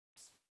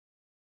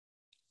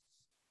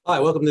Hi,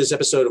 welcome to this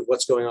episode of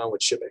What's Going On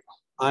with Shipping.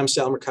 I'm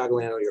Sal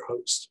Mercogliano, your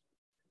host.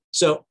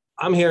 So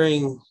I'm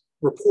hearing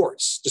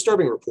reports,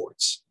 disturbing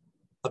reports,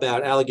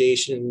 about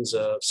allegations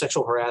of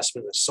sexual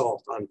harassment and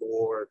assault on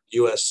board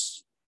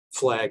U.S.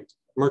 flagged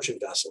merchant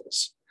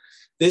vessels.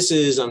 This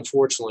is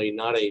unfortunately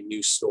not a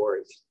new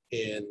story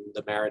in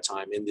the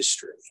maritime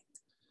industry.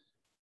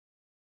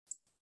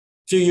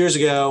 A few years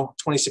ago,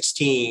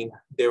 2016,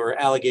 there were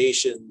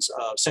allegations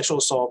of sexual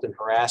assault and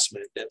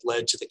harassment that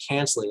led to the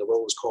canceling of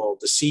what was called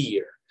the Sea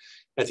Year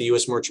at the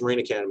U.S. Merchant Marine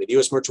Academy. The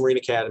U.S. Merchant Marine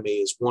Academy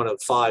is one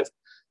of 5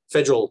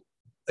 federal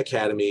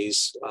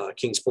academies,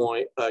 Kings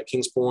Point,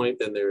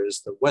 then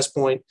there's the West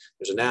Point,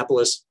 there's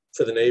Annapolis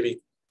for the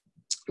Navy,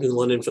 New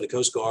London for the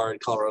Coast Guard,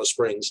 Colorado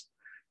Springs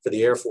for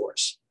the Air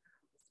Force.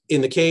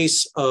 In the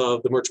case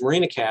of the Merchant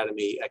Marine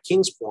Academy at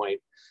Kings Point,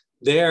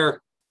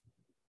 their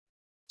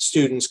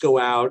students go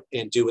out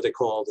and do what they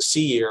call the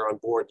Sea Year on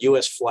board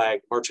U.S.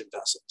 flagged merchant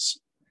vessels.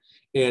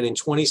 And in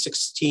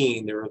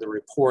 2016, there were the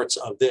reports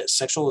of this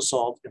sexual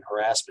assault and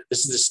harassment.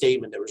 This is the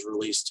statement that was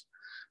released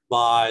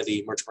by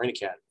the Merchant Marine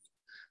Academy.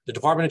 The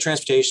Department of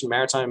Transportation,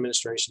 Maritime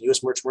Administration,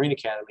 U.S. Merchant Marine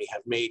Academy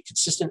have made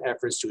consistent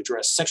efforts to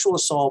address sexual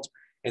assault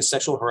and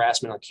sexual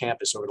harassment on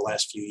campus over the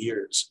last few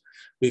years.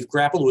 We've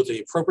grappled with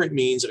the appropriate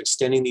means of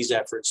extending these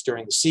efforts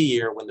during the Sea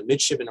Year when the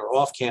midshipmen are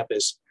off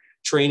campus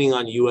training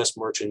on U.S.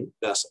 merchant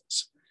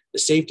vessels. The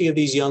safety of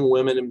these young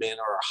women and men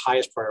are our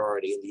highest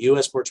priority, and the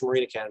U.S. Merchant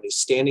Marine Academy is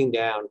standing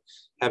down,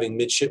 having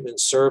midshipmen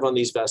serve on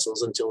these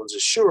vessels until it's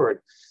assured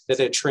that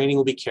their training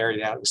will be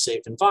carried out in a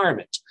safe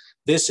environment.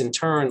 This, in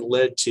turn,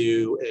 led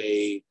to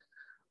an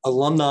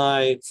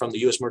alumni from the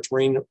U.S. Merchant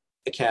Marine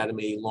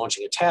Academy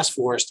launching a task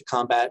force to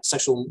combat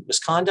sexual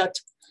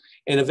misconduct,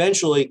 and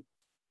eventually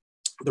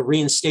the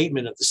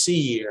reinstatement of the Sea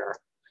Year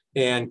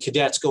and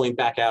cadets going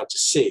back out to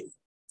sea.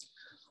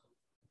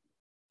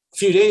 A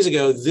few days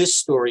ago, this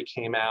story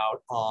came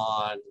out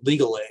on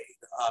Legal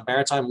Aid,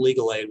 Maritime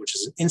Legal Aid, which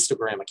is an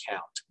Instagram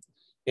account.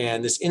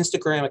 And this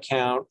Instagram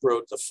account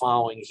wrote the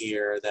following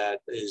here that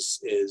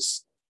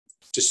is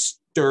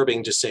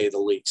disturbing to say the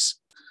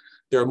least.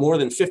 There are more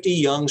than 50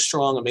 young,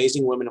 strong,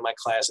 amazing women in my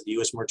class at the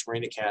U.S. Merchant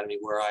Marine Academy,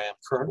 where I am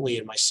currently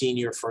in my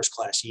senior first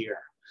class year.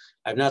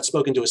 I've not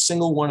spoken to a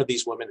single one of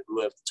these women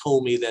who have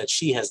told me that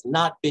she has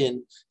not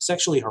been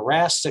sexually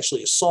harassed,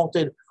 sexually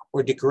assaulted,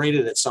 or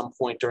degraded at some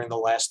point during the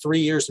last 3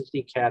 years of the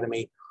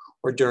academy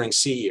or during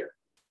Sea Year.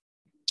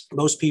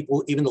 Most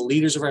people, even the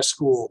leaders of our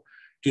school,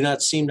 do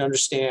not seem to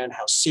understand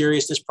how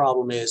serious this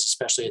problem is,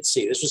 especially at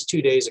sea. This was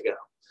 2 days ago.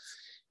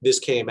 This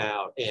came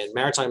out, and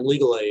Maritime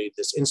Legal Aid,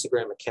 this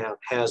Instagram account,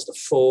 has the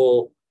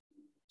full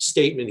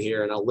statement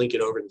here, and I'll link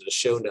it over into the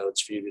show notes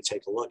for you to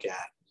take a look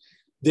at.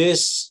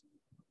 This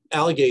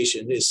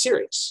allegation is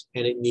serious,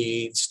 and it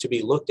needs to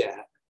be looked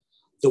at.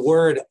 The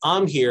word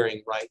I'm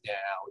hearing right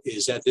now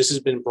is that this has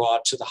been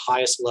brought to the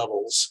highest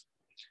levels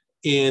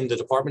in the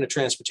Department of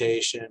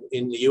Transportation,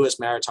 in the U.S.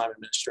 Maritime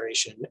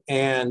Administration,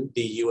 and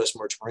the U.S.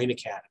 Merchant Marine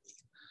Academy.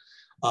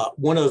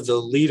 One of the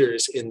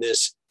leaders in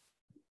this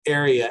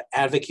area,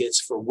 advocates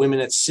for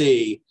women at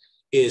sea,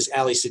 is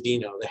Ali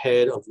Cedino, the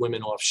head of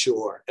Women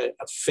Offshore,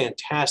 a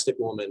fantastic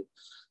woman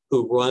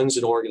who runs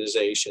an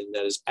organization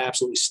that is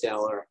absolutely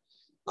stellar.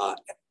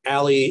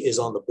 Ali is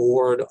on the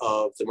board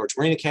of the Merchant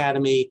Marine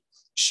Academy.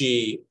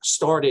 She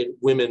started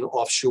Women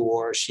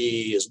Offshore.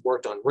 She has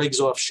worked on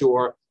rigs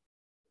offshore,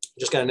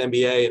 just got an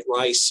MBA at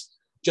Rice,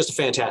 just a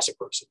fantastic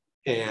person.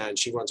 And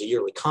she runs a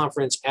yearly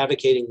conference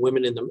advocating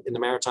women in the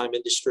maritime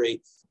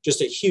industry,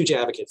 just a huge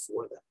advocate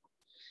for them.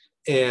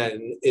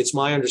 And it's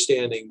my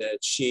understanding that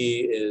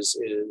she is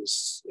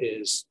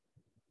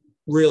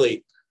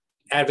really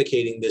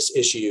advocating this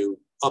issue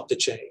up the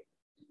chain.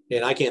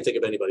 And I can't think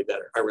of anybody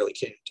better. I really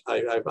can't.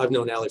 I've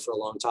known Ali for a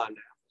long time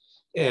now.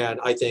 And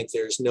I think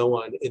there's no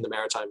one in the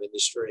maritime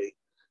industry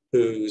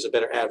who's a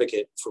better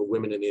advocate for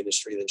women in the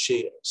industry than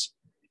she is.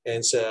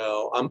 And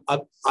so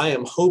I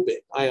am hoping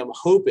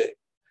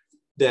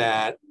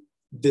that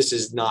this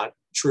is not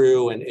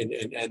true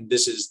and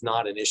this is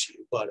not an issue.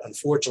 But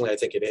unfortunately, I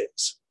think it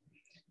is.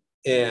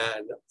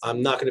 And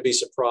I'm not going to be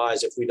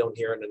surprised if we don't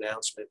hear an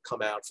announcement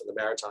come out from the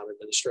Maritime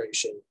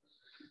Administration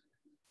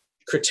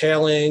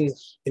curtailing,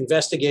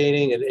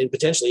 investigating, and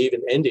potentially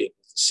even ending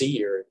Sea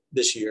Year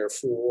this year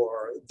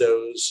for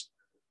those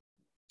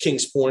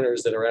Kings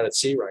Pointers that are out at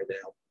sea right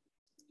now.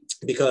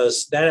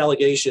 Because that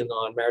allegation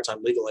on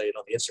Maritime Legal Aid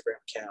on the Instagram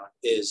account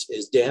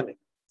is damning,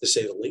 to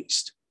say the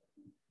least.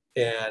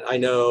 And I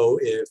know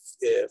if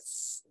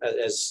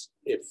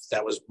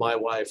that was my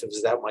wife,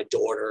 if that was my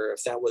daughter,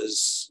 if that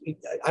was,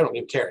 I don't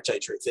even care, to tell you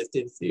the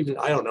truth. Even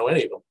I don't know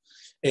any of them.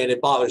 And it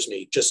bothers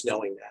me just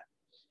knowing that.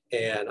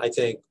 And I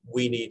think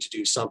we need to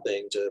do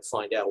something to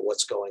find out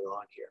what's going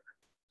on here.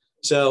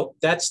 So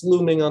that's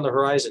looming on the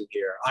horizon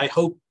here. I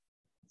hope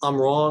I'm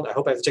wrong. I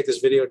hope I have to take this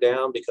video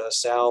down because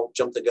Sal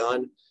jumped the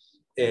gun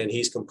and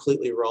he's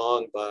completely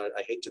wrong, but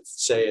I hate to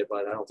say it,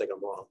 but I don't think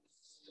I'm wrong.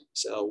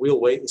 So we'll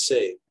wait and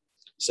see.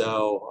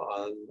 So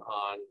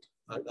on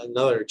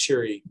another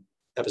cheery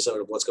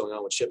episode of What's Going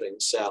On with Shipping,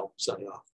 Sal signing off.